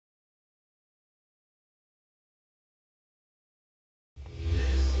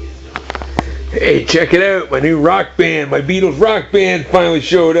Hey, check it out, my new rock band, my Beatles rock band finally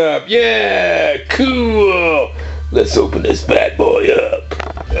showed up. Yeah, cool. Let's open this bad boy up.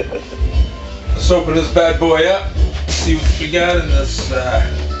 Let's open this bad boy up. See what we got in this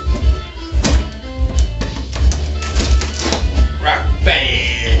rock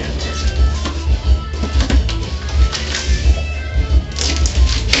band.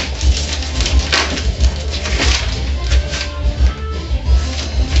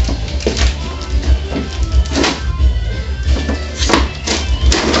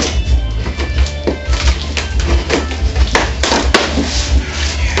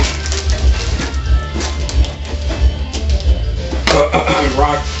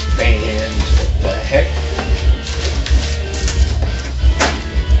 Rock band. What the heck?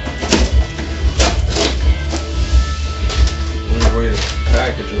 Weird way to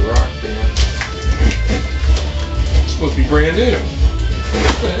package a rock band. It's supposed to be brand new.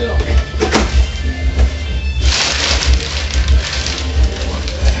 What the hell? What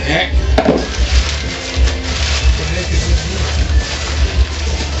the heck? What the heck is this here?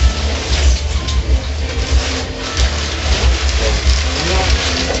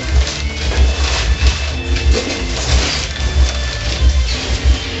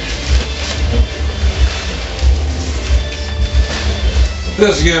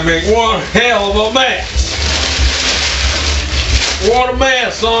 This is gonna make one hell of a mess. What a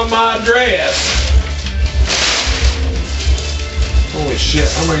mess on my dress. Holy shit,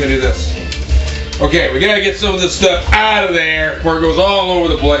 how am I gonna do this? Okay, we gotta get some of this stuff out of there before it goes all over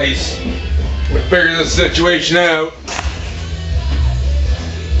the place. We figure this situation out.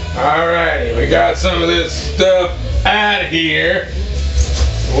 Alrighty, we got some of this stuff out of here.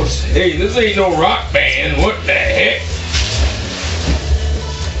 Hey, this ain't no rock band. What the heck?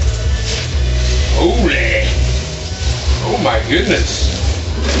 Holy! Oh my goodness!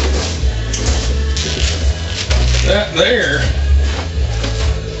 That there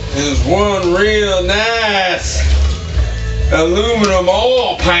is one real nice aluminum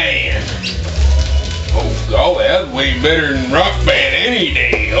oil pan. Oh golly, that's way better than rock band any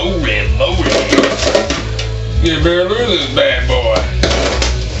day. Holy moly! Get a better look at this bad boy.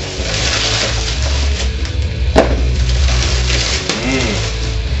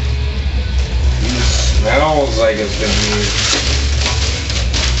 Smells like it's been used.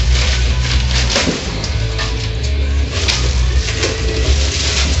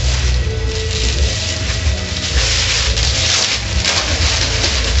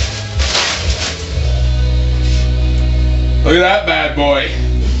 Look at that bad boy.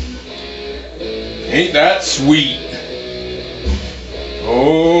 Ain't that sweet?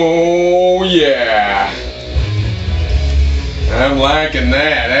 Oh yeah. I'm liking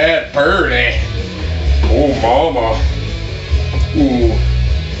that. That's pretty. Oh, mama. Ooh.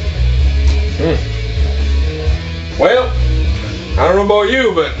 Well, I don't know about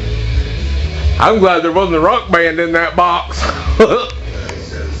you, but I'm glad there wasn't a rock band in that box.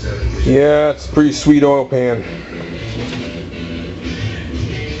 Yeah, it's a pretty sweet oil pan.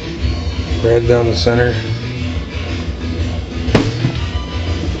 Right down the center.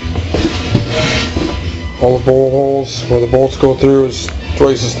 All the bowl holes where the bolts go through is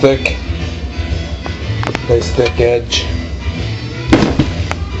twice as thick. Nice thick edge.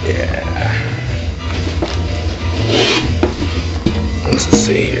 Yeah. Let's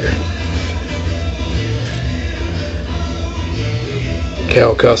see here.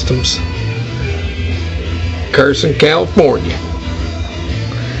 Cal Customs, Carson, California.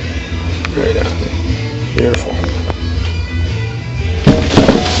 Right on. Beautiful.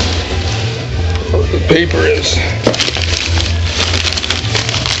 What the paper is.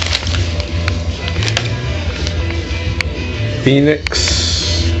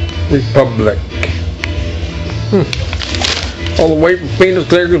 Phoenix Republic. All the way from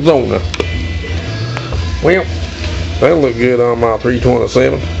Phoenix, Arizona. Well, that'll look good on my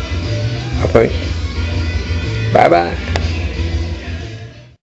 327, I think. Bye-bye.